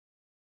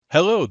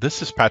Hello,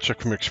 this is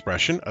Patrick from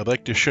XPression. I'd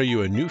like to show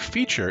you a new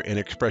feature in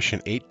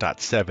XPression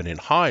 8.7 and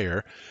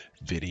higher,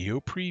 video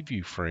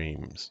preview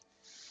frames.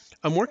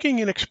 I'm working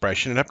in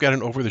XPression and I've got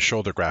an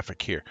over-the-shoulder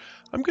graphic here.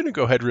 I'm going to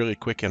go ahead really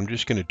quick and I'm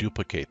just going to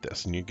duplicate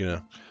this and you're going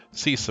to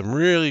see some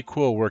really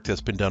cool work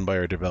that's been done by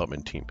our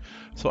development team.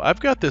 So I've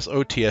got this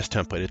OTS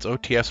template. It's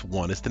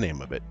OTS1 is the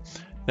name of it.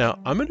 Now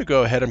I'm going to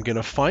go ahead, I'm going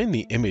to find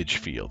the image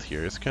field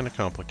here. It's kind of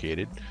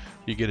complicated.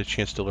 You get a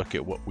chance to look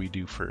at what we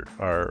do for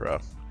our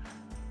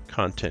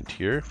content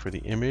here for the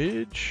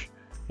image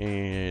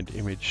and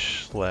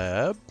image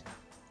slab.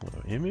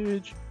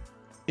 Image.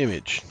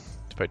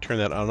 If I turn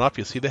that on and off,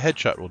 you'll see the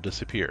headshot will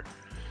disappear.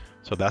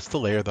 So that's the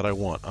layer that I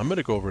want. I'm going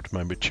to go over to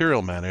my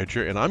material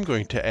manager and I'm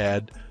going to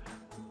add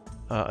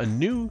a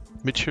new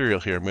material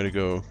here. I'm going to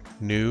go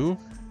new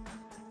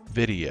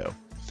video.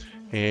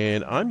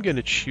 And I'm going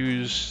to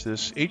choose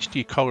this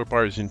HD color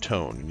bars in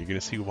tone, and you're going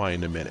to see why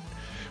in a minute.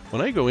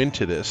 When I go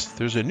into this,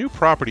 there's a new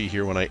property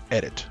here when I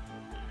edit.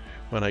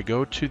 When I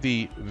go to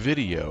the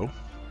video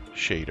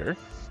shader,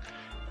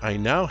 I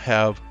now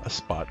have a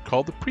spot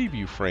called the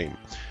preview frame.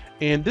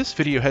 And this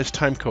video has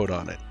time code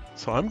on it.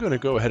 So I'm going to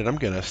go ahead and I'm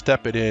going to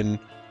step it in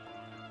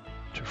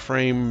to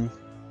frame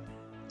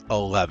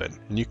 11.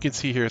 And you can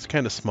see here it's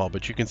kind of small,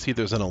 but you can see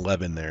there's an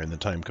 11 there in the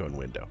time code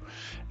window.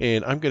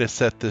 And I'm going to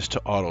set this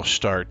to auto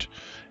start.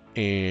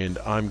 And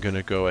I'm going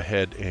to go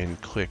ahead and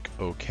click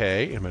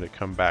OK. I'm going to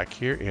come back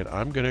here and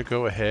I'm going to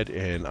go ahead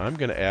and I'm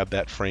going to add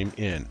that frame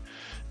in.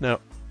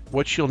 Now,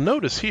 what you'll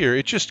notice here,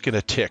 it's just going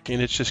to tick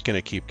and it's just going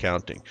to keep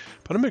counting.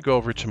 But I'm going to go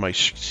over to my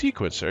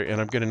sequencer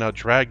and I'm going to now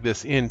drag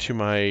this into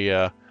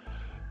my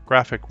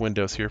graphic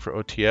windows here for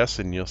OTS,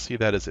 and you'll see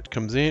that as it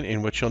comes in.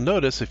 And what you'll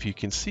notice, if you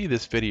can see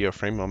this video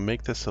frame, I'll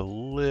make this a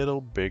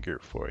little bigger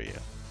for you.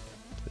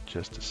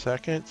 Just a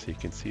second so you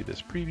can see this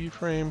preview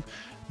frame.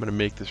 I'm going to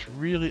make this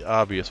really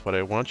obvious. What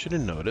I want you to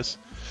notice,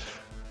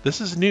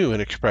 this is new in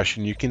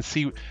XPression. You can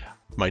see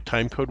my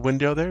timecode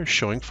window there is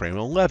showing frame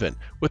 11.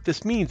 What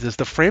this means is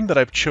the frame that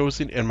I've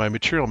chosen in my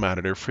material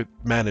manager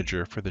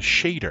for the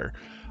shader,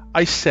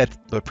 I set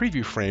the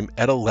preview frame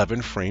at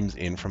 11 frames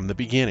in from the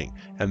beginning.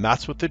 And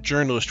that's what the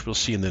journalist will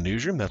see in the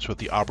newsroom. That's what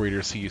the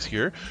operator sees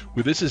here.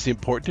 Well, this is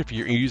important if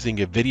you're using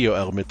a video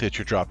element that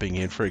you're dropping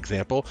in, for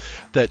example,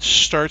 that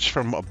starts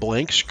from a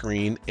blank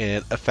screen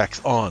and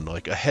effects on,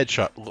 like a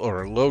headshot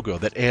or a logo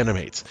that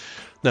animates.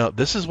 Now,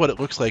 this is what it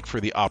looks like for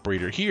the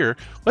operator here.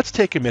 Let's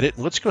take a minute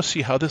and let's go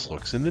see how this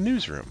looks in the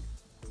newsroom.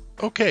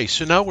 Okay,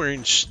 so now we're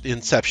in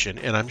Inception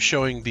and I'm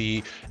showing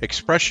the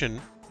XPression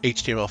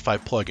HTML5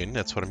 plugin.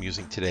 That's what I'm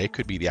using today. It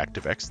could be the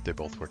ActiveX. They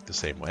both work the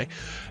same way.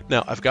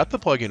 Now, I've got the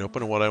plugin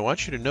open, and what I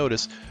want you to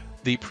notice,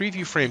 the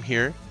preview frame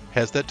here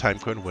has that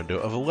timecode window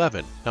of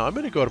 11. Now, I'm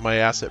going to go to my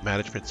asset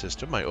management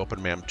system, my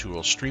OpenMAM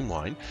tool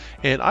Streamline,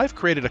 and I've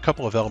created a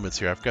couple of elements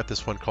here. I've got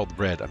this one called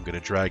red. I'm going to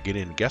drag it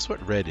in. Guess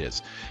what red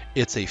is?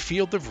 It's a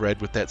field of red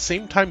with that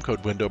same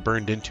timecode window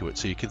burned into it,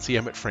 so you can see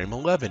I'm at frame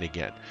 11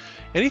 again.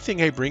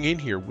 Anything I bring in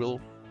here will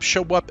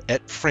show up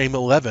at frame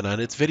 11 on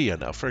its video.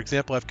 Now, for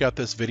example, I've got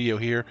this video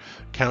here,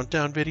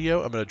 countdown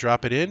video. I'm going to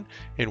drop it in,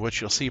 and what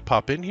you'll see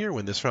pop in here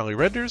when this finally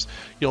renders,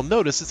 you'll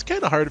notice it's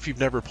kind of hard if you've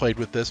never played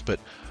with this, but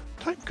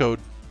timecode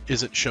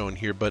isn't shown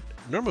here. But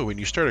normally when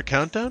you start a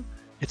countdown,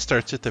 it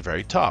starts at the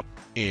very top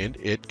and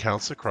it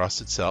counts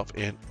across itself,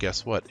 and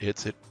guess what?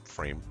 It's at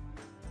frame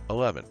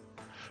 11.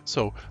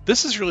 So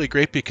this is really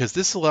great because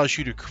this allows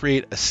you to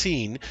create a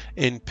scene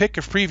and pick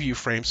a preview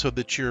frame so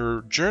that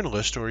your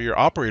journalist or your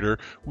operator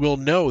will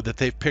know that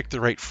they've picked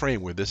the right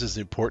frame where this is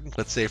important.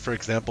 Let's say, for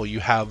example, you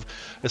have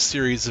a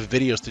series of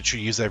videos that you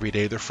use every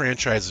day. They're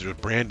franchises or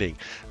branding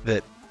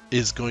that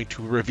is going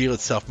to reveal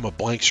itself from a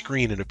blank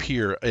screen and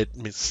appear at,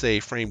 say,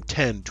 frame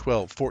 10,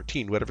 12,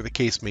 14, whatever the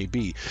case may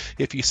be.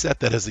 If you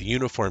set that as a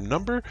uniform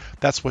number,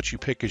 that's what you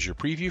pick as your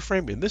preview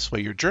frame. In this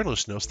way, your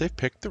journalist knows they've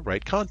picked the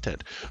right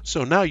content.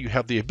 So now you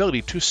have the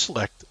ability to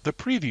select the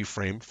preview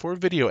frame for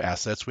video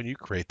assets when you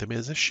create them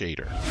as a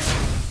shader.